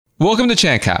Welcome to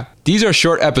ChanCap. These are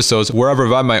short episodes where I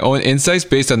provide my own insights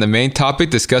based on the main topic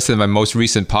discussed in my most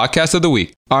recent podcast of the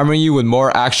week, arming you with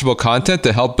more actionable content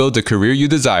to help build the career you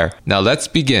desire. Now let's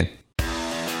begin.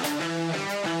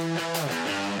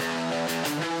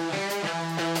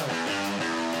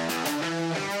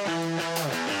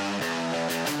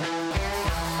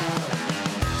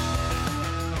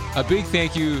 A big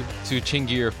thank you to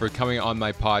Chingear for coming on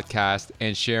my podcast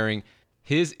and sharing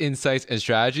his insights and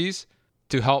strategies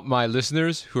to help my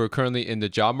listeners who are currently in the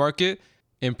job market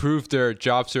improve their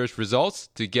job search results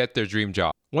to get their dream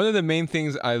job. One of the main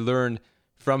things I learned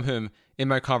from him in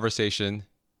my conversation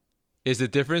is the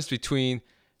difference between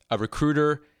a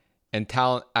recruiter and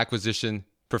talent acquisition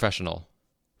professional.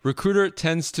 Recruiter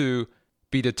tends to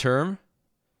be the term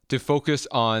to focus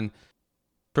on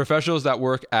professionals that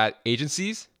work at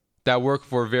agencies, that work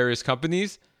for various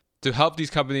companies, to help these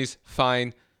companies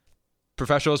find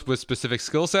professionals with specific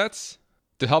skill sets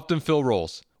to help them fill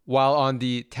roles. While on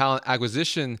the talent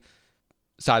acquisition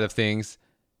side of things,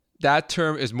 that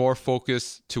term is more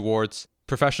focused towards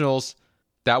professionals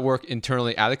that work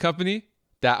internally at a company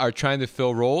that are trying to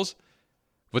fill roles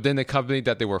within the company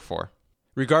that they work for.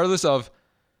 Regardless of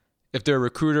if they're a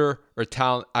recruiter or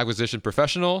talent acquisition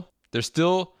professional, there's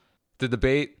still the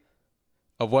debate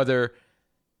of whether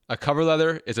a cover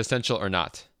letter is essential or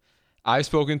not. I've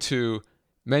spoken to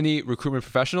many recruitment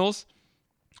professionals.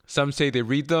 Some say they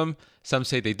read them, some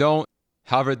say they don't.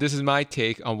 However, this is my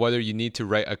take on whether you need to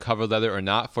write a cover letter or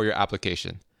not for your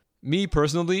application. Me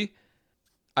personally,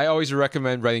 I always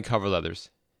recommend writing cover letters,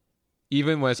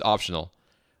 even when it's optional.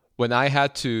 When I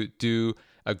had to do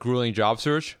a grueling job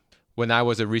search, when I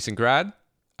was a recent grad,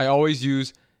 I always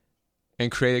use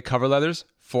and created cover letters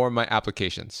for my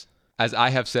applications. As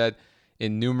I have said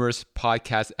in numerous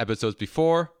podcast episodes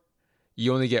before,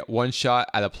 you only get one shot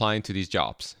at applying to these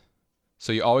jobs.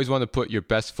 So you always want to put your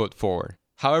best foot forward.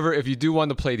 However, if you do want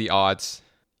to play the odds,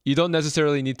 you don't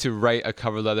necessarily need to write a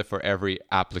cover letter for every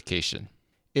application.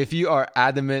 If you are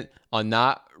adamant on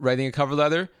not writing a cover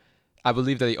letter, I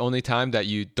believe that the only time that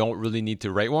you don't really need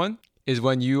to write one is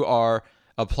when you are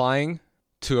applying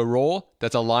to a role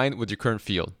that's aligned with your current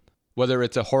field, whether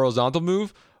it's a horizontal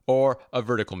move or a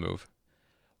vertical move.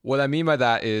 What I mean by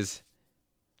that is,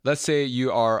 let's say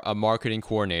you are a marketing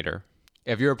coordinator.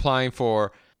 If you're applying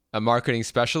for a marketing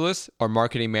specialist or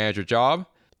marketing manager job,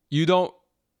 you don't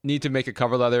need to make a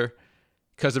cover letter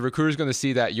because the recruiter is going to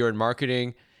see that you're in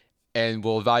marketing and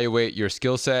will evaluate your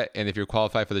skill set and if you're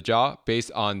qualified for the job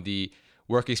based on the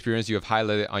work experience you have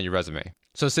highlighted on your resume.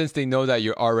 So since they know that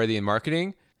you're already in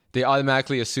marketing, they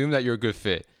automatically assume that you're a good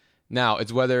fit. Now,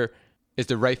 it's whether it's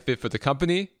the right fit for the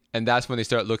company, and that's when they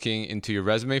start looking into your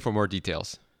resume for more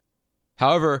details.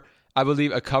 However, I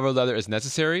believe a cover letter is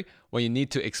necessary when you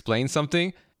need to explain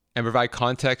something and provide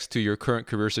context to your current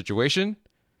career situation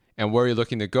and where you're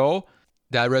looking to go.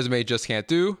 That resume just can't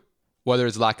do, whether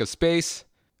it's lack of space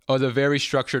or the very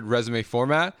structured resume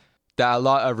format that a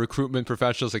lot of recruitment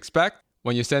professionals expect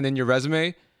when you send in your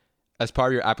resume as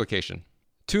part of your application.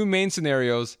 Two main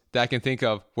scenarios that I can think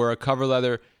of where a cover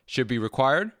letter should be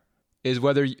required is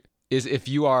if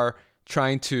you are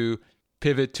trying to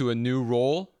pivot to a new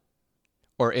role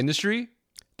or industry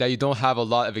that you don't have a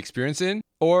lot of experience in,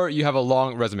 or you have a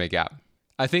long resume gap.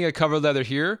 I think a cover letter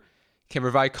here can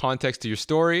provide context to your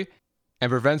story and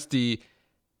prevents the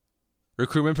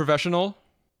recruitment professional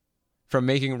from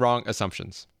making wrong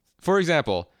assumptions. For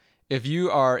example, if you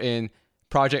are in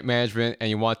project management and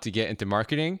you want to get into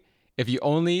marketing, if you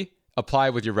only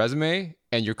apply with your resume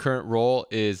and your current role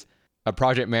is a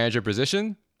project manager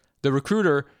position, the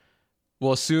recruiter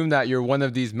will assume that you're one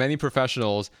of these many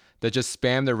professionals that just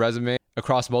spam their resume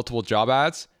across multiple job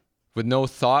ads with no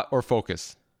thought or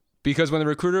focus. Because when the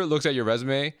recruiter looks at your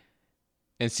resume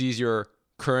and sees your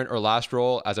current or last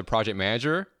role as a project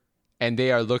manager, and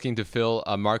they are looking to fill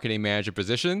a marketing manager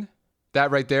position, that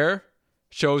right there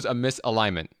shows a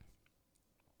misalignment.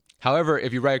 However,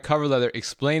 if you write a cover letter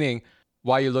explaining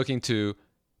why you're looking to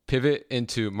pivot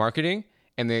into marketing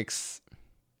and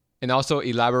also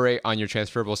elaborate on your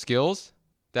transferable skills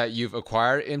that you've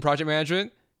acquired in project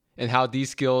management and how these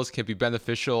skills can be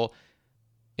beneficial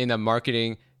in a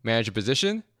marketing manager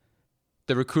position,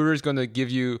 the recruiter is going to give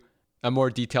you a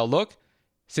more detailed look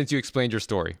since you explained your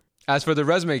story. As for the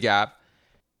resume gap,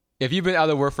 if you've been out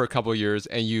of work for a couple of years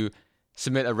and you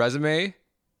submit a resume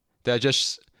that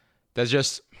just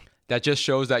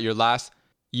shows that your last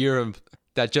year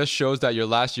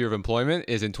of employment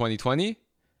is in 2020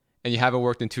 and you haven't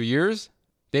worked in 2 years,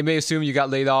 they may assume you got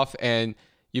laid off and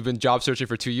you've been job searching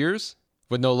for 2 years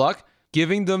with no luck,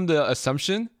 giving them the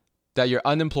assumption that you're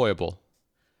unemployable.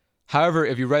 However,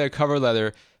 if you write a cover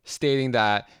letter stating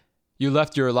that you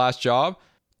left your last job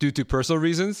due to personal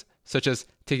reasons, such as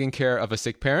taking care of a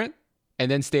sick parent, and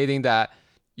then stating that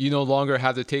you no longer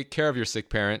have to take care of your sick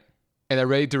parent and are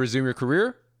ready to resume your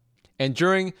career. And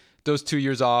during those 2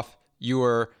 years off, you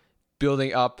were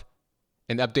building up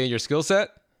and updating your skill set.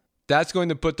 That's going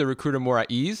to put the recruiter more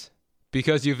at ease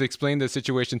because you've explained the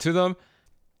situation to them.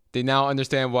 They now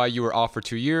understand why you were off for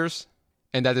 2 years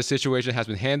and that the situation has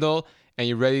been handled and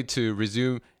you're ready to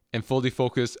resume and fully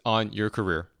focus on your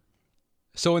career.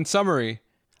 So in summary,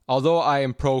 although I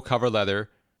am pro cover letter,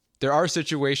 there are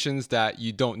situations that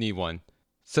you don't need one,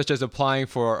 such as applying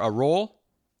for a role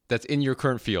that's in your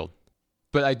current field.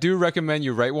 But I do recommend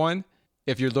you write one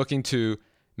if you're looking to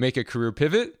make a career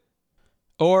pivot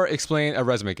or explain a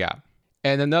resume gap.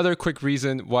 And another quick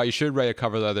reason why you should write a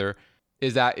cover letter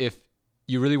is that if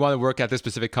you really want to work at this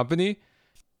specific company,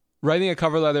 writing a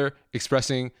cover letter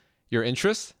expressing your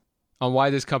interest on why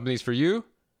this company is for you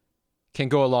can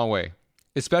go a long way,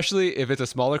 especially if it's a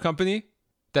smaller company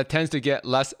that tends to get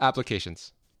less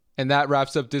applications. And that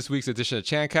wraps up this week's edition of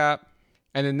ChanCap.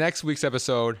 And in next week's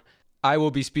episode, I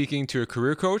will be speaking to a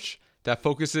career coach that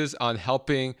focuses on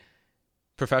helping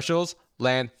professionals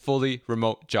land fully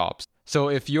remote jobs. So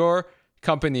if your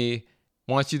company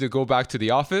wants you to go back to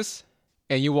the office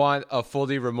and you want a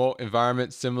fully remote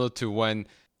environment similar to when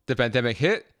the pandemic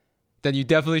hit, then you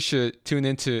definitely should tune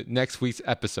into next week's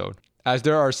episode, as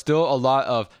there are still a lot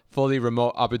of fully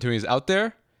remote opportunities out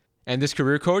there, and this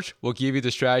career coach will give you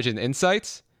the strategy and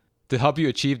insights to help you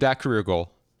achieve that career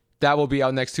goal. That will be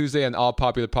out next Tuesday on all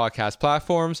popular podcast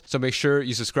platforms, so make sure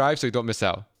you subscribe so you don't miss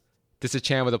out. This is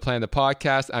Chan with a Plan, the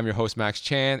podcast. I'm your host, Max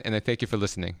Chan, and I thank you for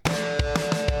listening.